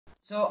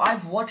So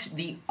I've watched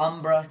the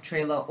Umbra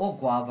trailer, or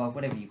Guava,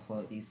 whatever you call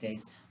it these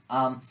days.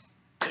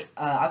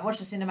 I've watched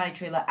the cinematic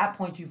trailer at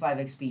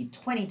 0.25x speed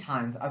 20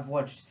 times. I've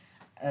watched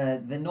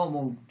the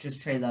normal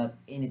just trailer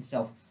in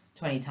itself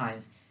 20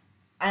 times.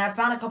 And I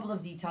found a couple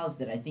of details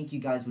that I think you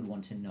guys would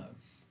want to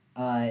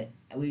know.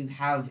 We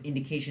have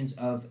indications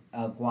of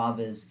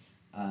Guava's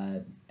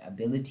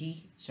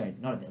ability. Sorry,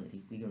 not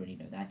ability. We already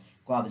know that.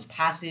 Guava's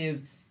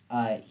passive.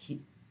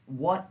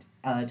 What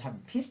type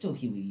of pistol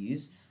he will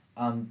use.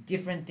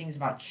 Different things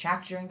about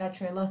Shaq during that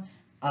trailer.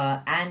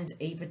 And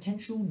a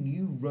potential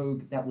new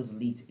rogue that was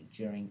leaked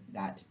during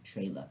that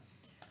trailer.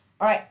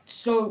 Alright,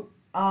 so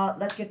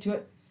let's get to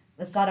it.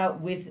 Let's start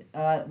out with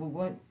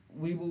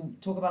we will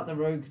talk about the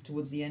rogue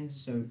towards the end,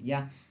 so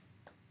yeah.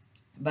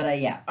 But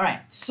yeah,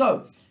 alright,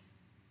 so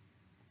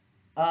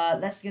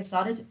let's get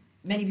started.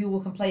 Many people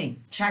were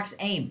complaining. Shaq's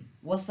aim.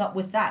 What's up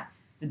with that?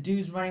 The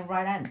dude's running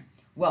right at him.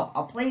 Well,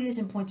 I'll play this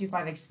in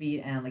 0.25x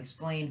speed and I'll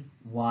explain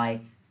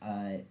why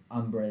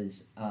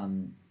Umbra's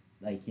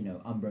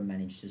Umbra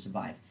managed to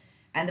survive.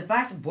 And the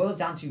fact boils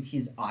down to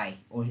his eye,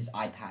 or his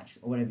eye patch,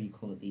 or whatever you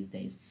call it these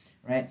days,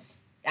 right?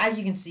 As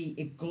you can see,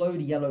 it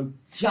glowed yellow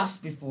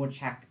just before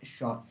Shaq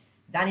shot.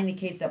 That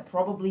indicates that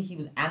probably he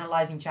was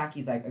analyzing Shaq.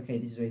 He's like, okay,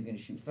 this is where he's going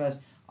to shoot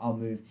first, I'll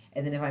move.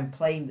 And then if I'm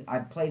playing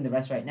the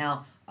rest right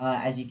now,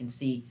 as you can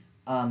see,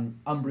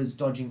 Umbra's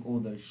dodging all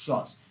those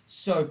shots.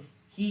 So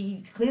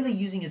he's clearly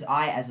using his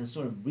eye as a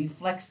sort of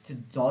reflex to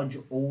dodge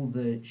all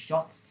the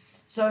shots.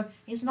 So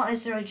it's not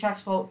necessarily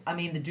Shaq's fault. I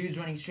mean, the dude's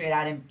running straight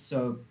at him.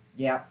 So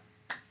yeah.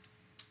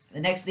 The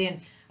next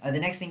thing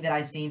that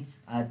I've seen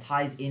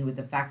ties in with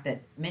the fact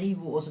that many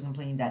people also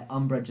complaining that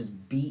Umbra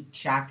just beat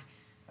Shaq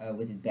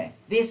with his bare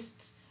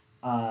fists,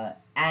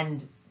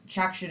 and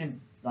Shaq shouldn't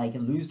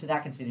lose to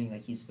that, considering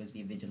he's supposed to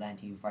be a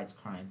vigilante who fights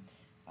crime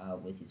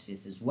with his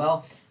fists as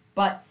well.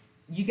 But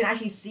you can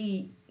actually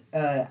see,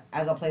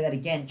 as I'll play that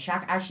again,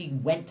 Shaq actually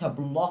went to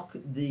block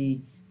the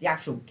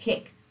actual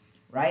kick,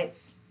 right?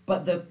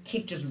 But the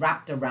kick just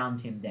wrapped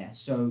around him there.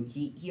 So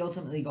he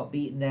ultimately got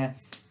beaten there.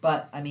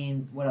 But, I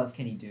mean, what else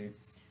can he do,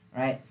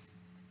 right?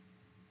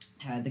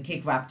 The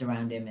kick wrapped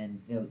around him,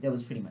 and there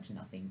was pretty much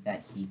nothing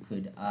that he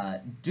could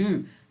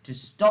do to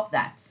stop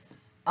that.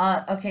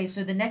 Okay,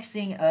 so the next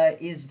thing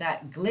is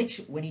that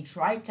glitch when he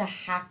tried to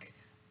hack,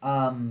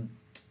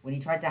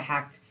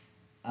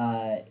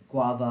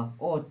 Guava,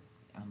 or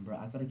Umbra.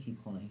 I've got to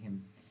keep calling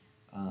him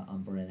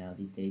Umbra now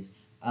these days.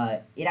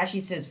 It actually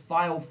says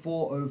file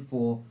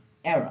 404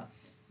 error.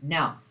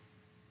 Now,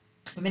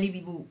 for many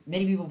people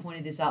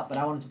pointed this out, but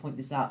I wanted to point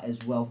this out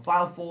as well.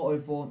 File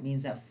 404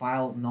 means that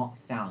file not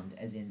found,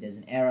 as in there's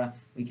an error,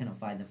 we cannot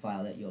find the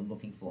file that you're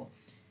looking for.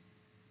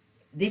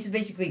 This is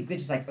basically glitch.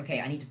 Is like,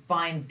 okay, I need to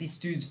find this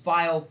dude's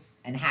file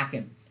and hack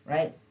him,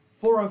 right?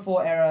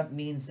 404 error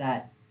means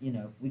that, you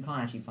know, we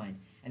can't actually find.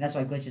 And that's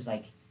why glitch is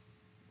like,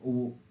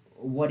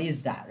 what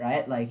is that,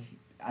 right? Like,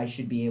 I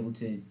should be able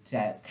to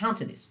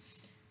counter this.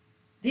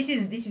 This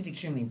is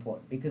extremely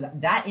important because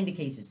that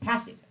indicates his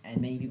passive, and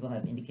many people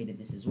have indicated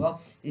this as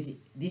well.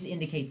 This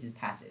indicates his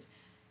passive.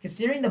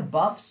 Considering the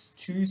buffs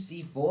to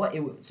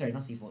C4, sorry,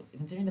 not C4.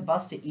 Considering the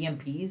buffs to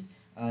EMPs,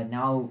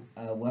 now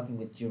working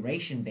with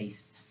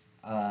duration-based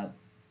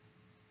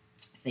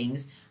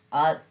things,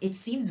 it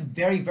seems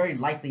very, very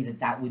likely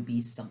that would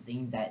be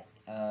something that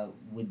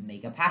would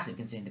make a passive,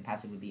 considering the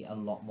passive would be a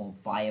lot more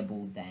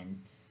viable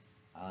than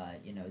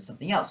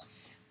something else.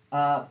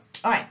 All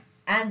right.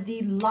 And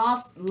the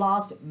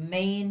last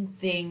main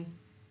thing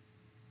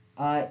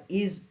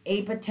is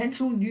a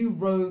potential new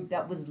rogue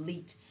that was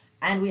leaked,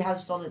 and we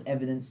have solid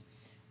evidence.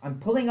 I'm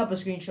pulling up a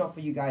screenshot for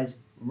you guys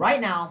right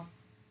now.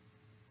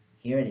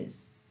 Here it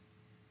is.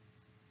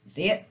 You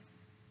see it?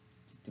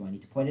 Do I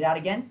need to point it out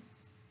again?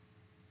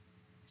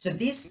 So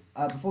this,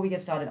 before we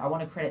get started, I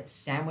want to credit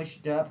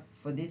Sandwich Derp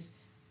for this.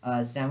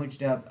 Sandwich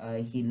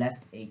Derp, he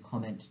left a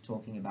comment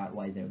talking about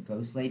why is there a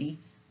ghost lady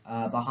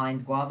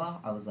behind Guava.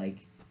 I was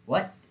like,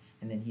 what?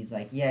 And then he's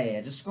like, yeah,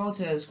 just scroll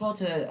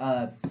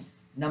to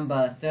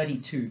number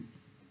 32,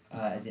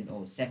 as in,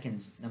 or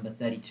seconds number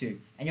 32,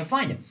 and you'll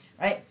find him,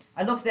 right?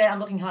 I look there, I'm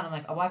looking hard, I'm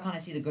like, oh, why can't I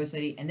see the ghost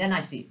lady? And then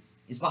I see,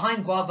 it's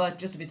behind Guava,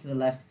 just a bit to the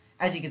left.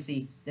 As you can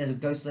see, there's a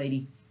ghost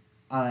lady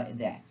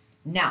there.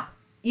 Now,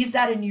 is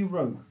that a new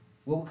rogue?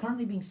 Well, we're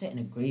currently being set in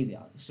a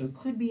graveyard, so it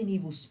could be an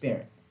evil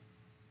spirit.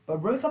 But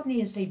Rogue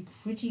Company has stayed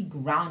pretty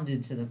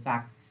grounded to the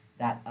fact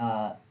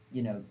that,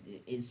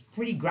 it's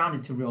pretty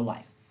grounded to real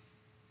life.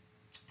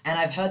 And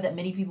I've heard that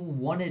many people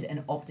wanted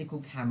an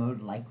optical camo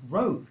like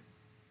Rogue.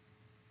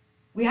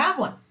 We have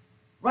one.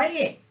 Right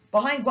here.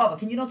 Behind Guava.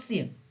 Can you not see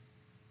him?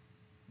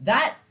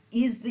 That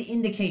is the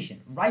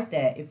indication. Right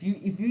there. If you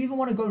even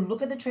want to go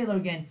look at the trailer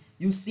again,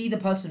 you'll see the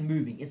person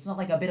moving. It's not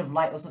like a bit of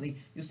light or something.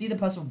 You'll see the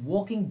person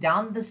walking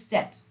down the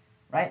steps.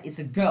 Right? It's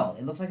a girl.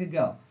 It looks like a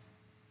girl.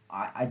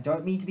 I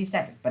don't mean to be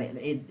sexist, but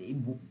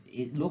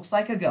it looks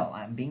like a girl.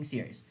 I'm being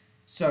serious.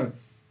 So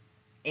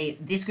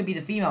this could be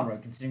the female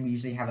rogue, considering we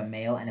usually have a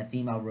male and a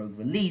female rogue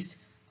released,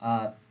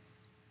 on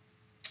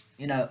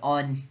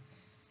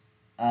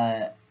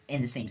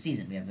in the same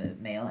season. We have a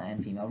male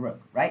and female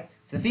rogue, right?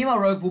 So the female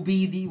rogue will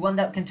be the one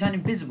that can turn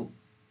invisible.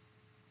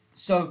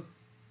 So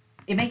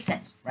it makes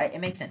sense, right? It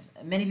makes sense.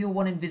 Many people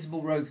want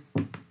invisible rogue.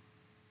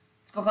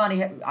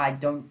 Skogani, I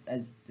don't,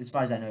 as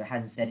far as I know,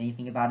 hasn't said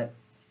anything about it.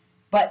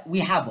 But we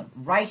have one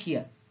right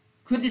here.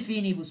 Could this be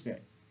an evil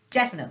spirit?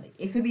 Definitely.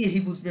 It could be an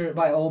evil spirit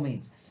by all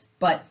means.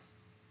 But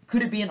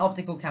could it be an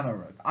optical camo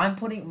rogue? I'm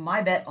putting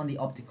my bet on the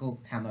optical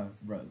camo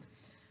rogue.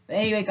 But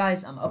anyway,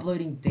 guys, I'm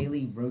uploading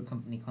daily Rogue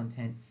Company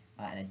content,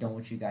 and I don't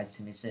want you guys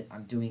to miss it.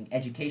 I'm doing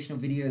educational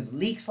videos,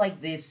 leaks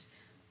like this,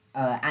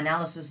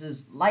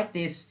 analyses like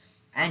this,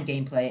 and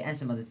gameplay, and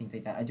some other things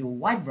like that. I do a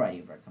wide variety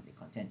of Rogue Company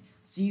content.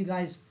 See you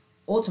guys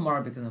all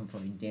tomorrow because I'm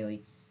uploading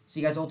daily. See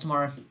you guys all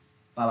tomorrow.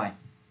 Bye-bye.